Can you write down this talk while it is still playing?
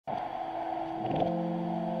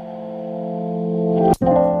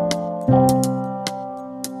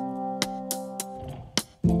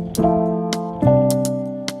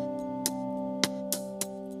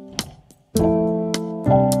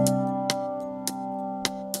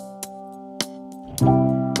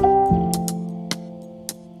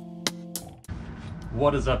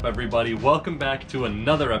What is up, everybody? Welcome back to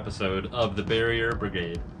another episode of the Barrier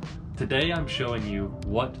Brigade. Today I'm showing you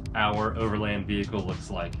what our overland vehicle looks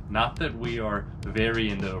like. Not that we are very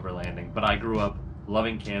into overlanding, but I grew up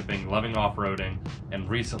loving camping, loving off-roading, and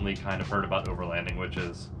recently kind of heard about overlanding, which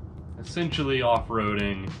is essentially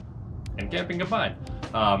off-roading and camping combined.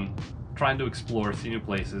 Trying to explore, see new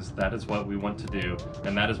places. That is what we want to do,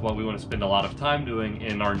 and that is what we want to spend a lot of time doing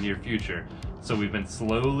in our near future. So we've been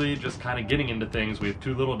slowly just kind of getting into things. We have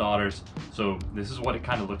 2 little daughters, so this is what it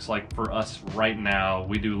kind of looks like for us right now.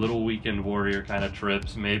 We do little weekend warrior kind of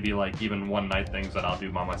trips, maybe like even one night things that I'll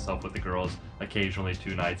do by myself with the girls, occasionally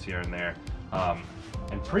 2 nights here and there.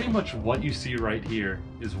 And pretty much what you see right here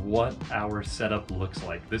is what our setup looks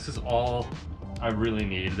like. This is all I really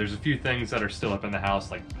need. There's a few things that are still up in the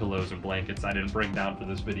house, like pillows and blankets I didn't bring down for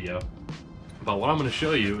this video. But what I'm going to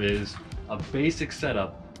show you is a basic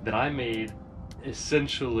setup that I made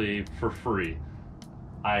essentially for free.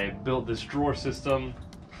 I built this drawer system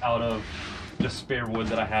out of just spare wood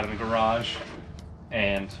that I had in the garage,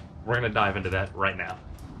 and we're going to dive into that right now.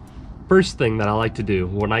 First thing that I like to do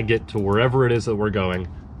when I get to wherever it is that we're going,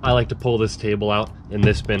 I like to pull this table out in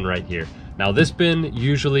this bin right here. Now this bin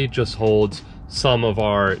usually just holds some of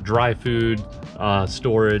our dry food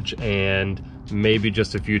storage and maybe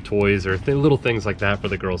just a few toys or little things like that for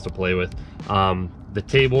the girls to play with. The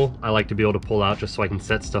table I like to be able to pull out just so I can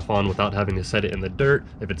set stuff on without having to set it in the dirt.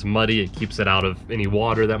 If it's muddy, it keeps it out of any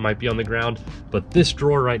water that might be on the ground. But this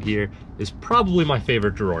drawer right here is probably my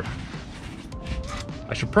favorite drawer.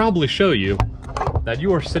 I should probably show you that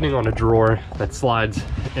you are sitting on a drawer that slides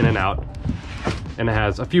in and out, and it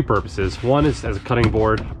has a few purposes. One is as a cutting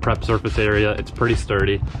board, prep surface area. It's pretty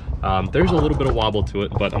sturdy. There's a little bit of wobble to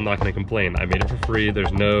it, but I'm not going to complain. I made it for free.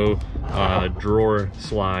 There's no drawer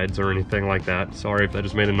slides or anything like that. Sorry if that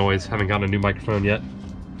just made a noise. Haven't gotten a new microphone yet.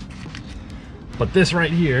 But this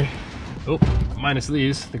right here, oh, minus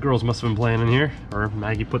these, the girls must have been playing in here, or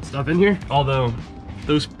Maggie put stuff in here. Although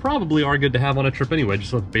those probably are good to have on a trip anyway.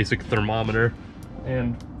 Just a basic thermometer,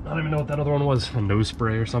 and I don't even know what that other one was, a nose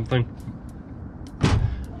spray or something.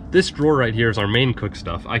 This drawer right here is our main cook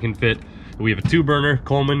stuff. I can fit, we have a 2-burner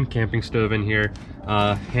Coleman camping stove in here,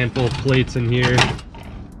 a handful of plates in here,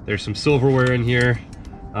 there's some silverware in here,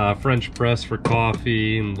 French press for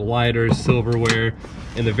coffee, and lighters, silverware.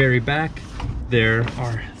 In the very back, there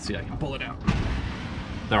are, let's see, I can pull it out.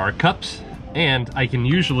 There are cups, and I can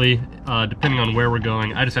usually, depending on where we're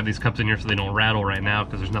going, I just have these cups in here so they don't rattle right now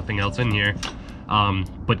because there's nothing else in here.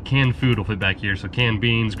 But canned food will fit back here, so canned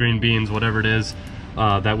beans, green beans, whatever it is,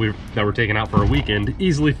 that we're taking out for a weekend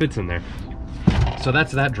easily fits in there. So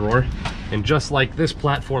that's that drawer. And just like this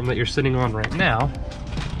platform that you're sitting on right now,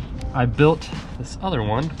 I built this other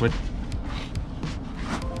one with,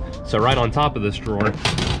 so right on top of this drawer,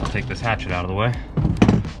 I'll take this hatchet out of the way,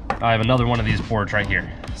 I have another one of these boards right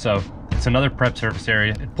here. So it's another prep surface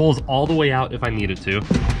area. It pulls all the way out if I needed to.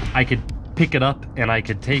 I could pick it up and I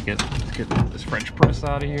could take it. Let's get this French press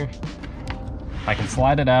out of here. I can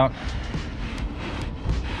slide it out,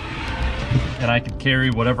 and I could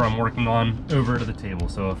carry whatever I'm working on over to the table.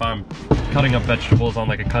 So if I'm cutting up vegetables on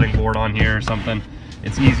like a cutting board on here or something,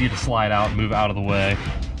 it's easy to slide out, move out of the way,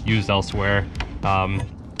 used elsewhere.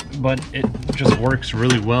 But it just works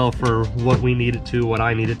really well for what we need it to, what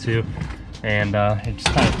I need it to. And it's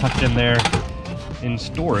kind of tucked in there in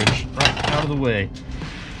storage, right out of the way.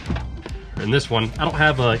 In this one, I don't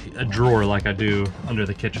have a drawer like I do under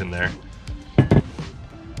the kitchen there.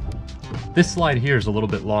 This slide here is a little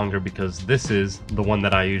bit longer because this is the one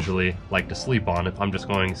that I usually like to sleep on. If I'm just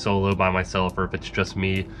going solo by myself, or if it's just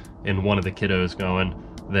me and one of the kiddos going,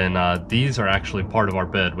 then these are actually part of our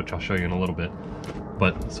bed, which I'll show you in a little bit.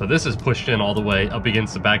 But so this is pushed in all the way up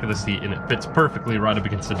against the back of the seat, and it fits perfectly right up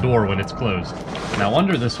against the door when it's closed. Now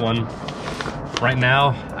under this one, right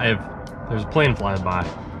now, there's a plane flying by.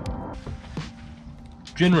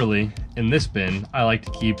 Generally, in this bin, I like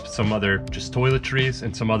to keep some other just toiletries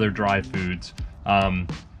and some other dry foods.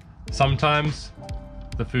 Sometimes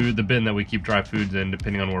the bin that we keep dry foods in,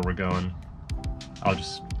 depending on where we're going, I'll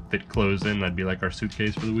just fit clothes in. That'd be like our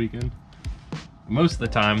suitcase for the weekend. Most of the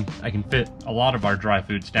time, I can fit a lot of our dry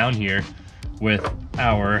foods down here with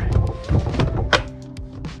our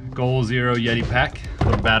Goal Zero Yeti pack.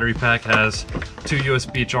 The battery pack has 2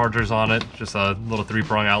 USB chargers on it, just a little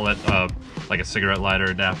 3-prong outlet, like a cigarette lighter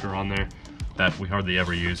adapter on there that we hardly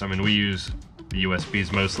ever use. I mean, we use the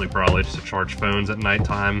USBs mostly probably just to charge phones at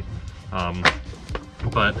nighttime,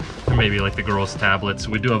 but maybe like the girls' tablets.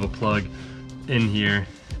 We do have a plug in here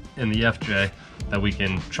in the FJ that we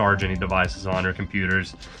can charge any devices on, or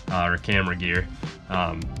computers, or camera gear.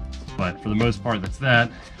 But for the most part, that's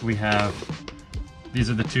that. We have these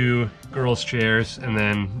are the two girls' chairs, and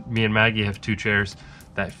then me and Maggie have two chairs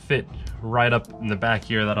that fit right up in the back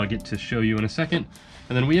here that I'll get to show you in a second.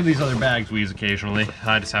 And then we have these other bags we use occasionally.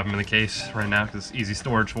 I just have them in the case right now because it's easy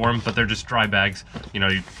storage for them, but they're just dry bags. You know,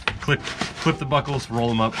 you clip the buckles, roll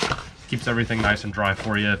them up, keeps everything nice and dry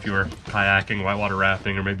for you if you're kayaking, whitewater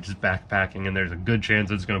rafting, or maybe just backpacking and there's a good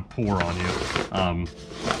chance it's gonna pour on you.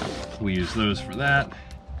 We use those for that.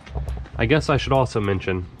 I guess I should also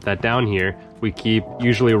mention that down here we keep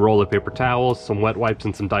usually a roll of paper towels, some wet wipes,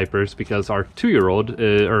 and some diapers because our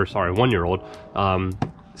 1-year-old,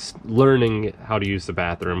 learning how to use the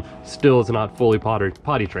bathroom still is not fully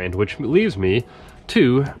potty trained, which leaves me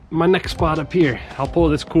to my next spot up here. I'll pull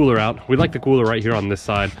this cooler out. We like the cooler right here on this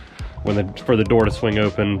side for the door to swing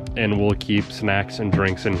open, and we'll keep snacks and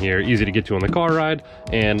drinks in here. Easy to get to on the car ride,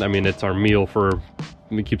 and I mean, it's our meal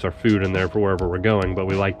it keeps our food in there for wherever we're going, but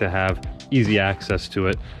we like to have easy access to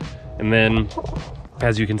it. And then,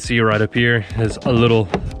 as you can see right up here, is a little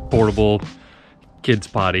portable kids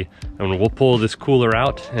potty, and we'll pull this cooler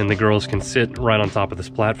out and the girls can sit right on top of this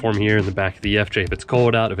platform here in the back of the FJ if it's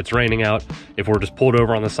cold out, if it's raining out, if we're just pulled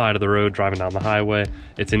over on the side of the road driving down the highway.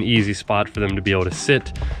 It's an easy spot for them to be able to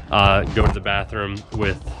sit, go to the bathroom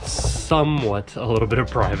with somewhat a little bit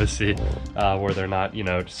of privacy, where they're not, you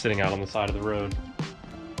know, just sitting out on the side of the road.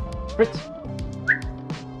 Fritz,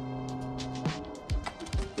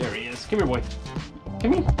 there he is. Come here, boy.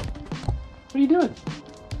 Come here. What are you doing?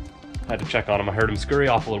 I had to check on him. I heard him scurry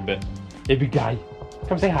off a little bit. Hey, big guy.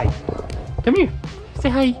 Come say hi. Come here. Say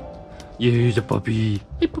hi. Yeah, he's a puppy.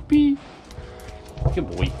 Hey, puppy. Good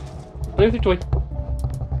boy. Play with your toy.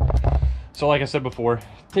 So like I said before,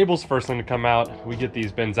 table's the first thing to come out. We get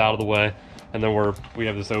these bins out of the way, and then we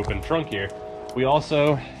have this open trunk here. We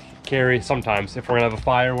also carry, sometimes, if we're gonna have a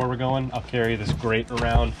fire where we're going, I'll carry this grate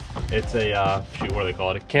around. It's a, shoot, what do they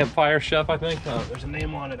call it? A campfire chef, I think. There's a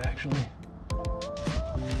name on it, actually.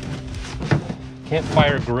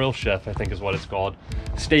 Campfire grill chef, I think is what it's called.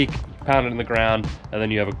 Steak, pound it in the ground, and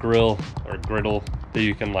then you have a grill or griddle that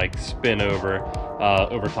you can like spin over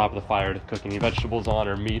top of the fire to cook any vegetables on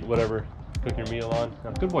or meat, whatever, cook your meal on.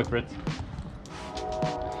 Good boy, Fritz.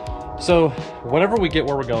 So whenever we get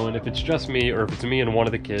where we're going, if it's just me or if it's me and one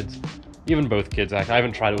of the kids, even both kids, I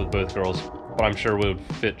haven't tried it with both girls, but I'm sure we would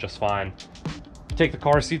fit just fine. Take the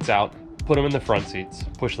car seats out, put them in the front seats,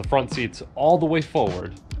 push the front seats all the way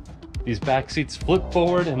forward. These back seats flip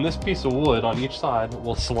forward, and this piece of wood on each side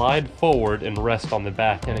will slide forward and rest on the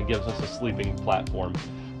back, and it gives us a sleeping platform.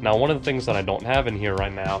 Now, one of the things that I don't have in here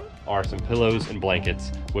right now are some pillows and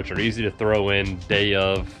blankets, which are easy to throw in day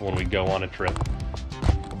of when we go on a trip.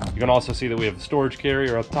 You can also see that we have a storage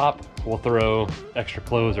carrier up top. We'll throw extra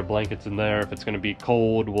clothes or blankets in there. If it's going to be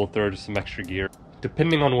cold, we'll throw just some extra gear.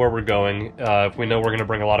 Depending on where we're going, if we know we're going to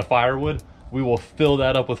bring a lot of firewood, we will fill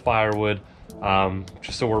that up with firewood.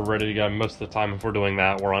 Just so we're ready to go. Most of the time if we're doing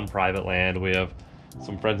that, we're on private land. We have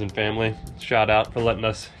some friends and family. Shout out for letting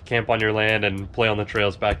us camp on your land and play on the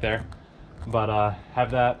trails back there. But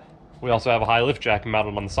have that. We also have a high lift jacket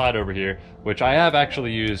mounted on the side over here, which I have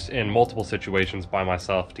actually used in multiple situations by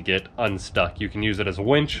myself to get unstuck. You can use it as a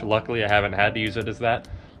winch. Luckily I haven't had to use it as that,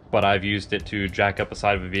 but I've used it to jack up the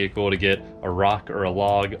side of a vehicle to get a rock or a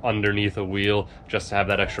log underneath a wheel, just to have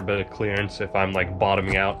that extra bit of clearance if I'm like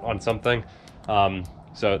bottoming out on something.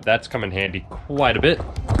 So that's come in handy quite a bit.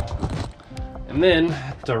 And then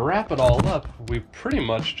to wrap it all up, we pretty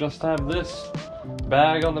much just have this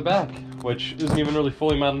bag on the back, which isn't even really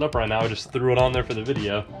fully mounted up right now. I just threw it on there for the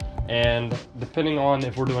video. And depending on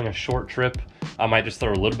if we're doing a short trip, I might just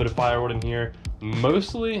throw a little bit of firewood in here.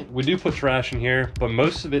 Mostly, we do put trash in here, but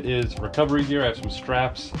most of it is recovery gear. I have some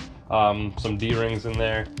straps, some D-rings in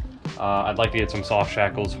there. I'd like to get some soft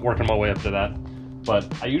shackles, working my way up to that. But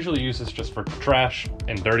I usually use this just for trash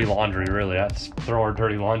and dirty laundry, really. I just throw our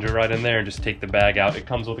dirty laundry right in there and just take the bag out. It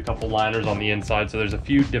comes with a couple liners on the inside, so there's a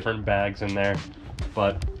few different bags in there.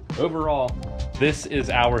 But overall, this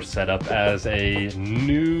is our setup as a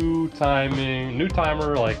new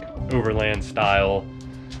timer, like overland style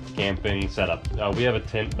camping setup. We have a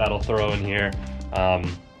tent that'll throw in here, and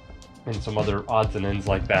some other odds and ends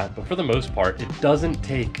like that. But for the most part, it doesn't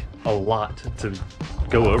take a lot to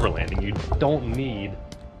go overlanding. You don't need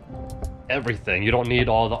everything. You don't need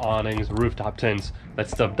all the awnings, rooftop tents. That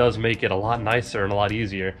stuff does make it a lot nicer and a lot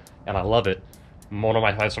easier, and I love it.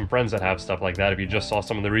 I have some friends that have stuff like that. If you just saw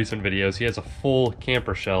some of the recent videos, he has a full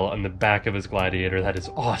camper shell on the back of his Gladiator. That is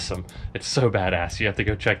awesome. It's so badass. You have to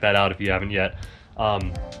go check that out if you haven't yet.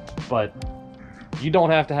 But you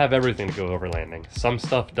don't have to have everything to go overlanding. Some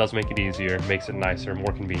stuff does make it easier, makes it nicer,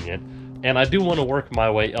 more convenient. And I do want to work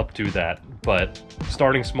my way up to that, but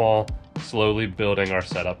starting small, slowly building our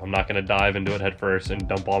setup. I'm not going to dive into it head first and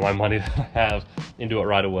dump all my money that I have into it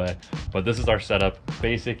right away. But this is our setup,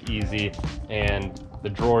 basic, easy, and the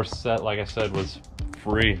drawer set, like I said, was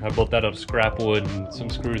free. I built that out of scrap wood and some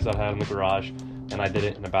screws I had in the garage, and I did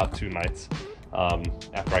it in about 2 nights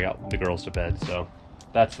after I got the girls to bed. So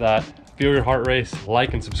that's that. Feel your heart race,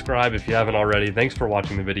 like and subscribe if you haven't already. Thanks for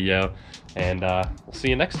watching the video, and we'll see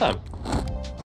you next time.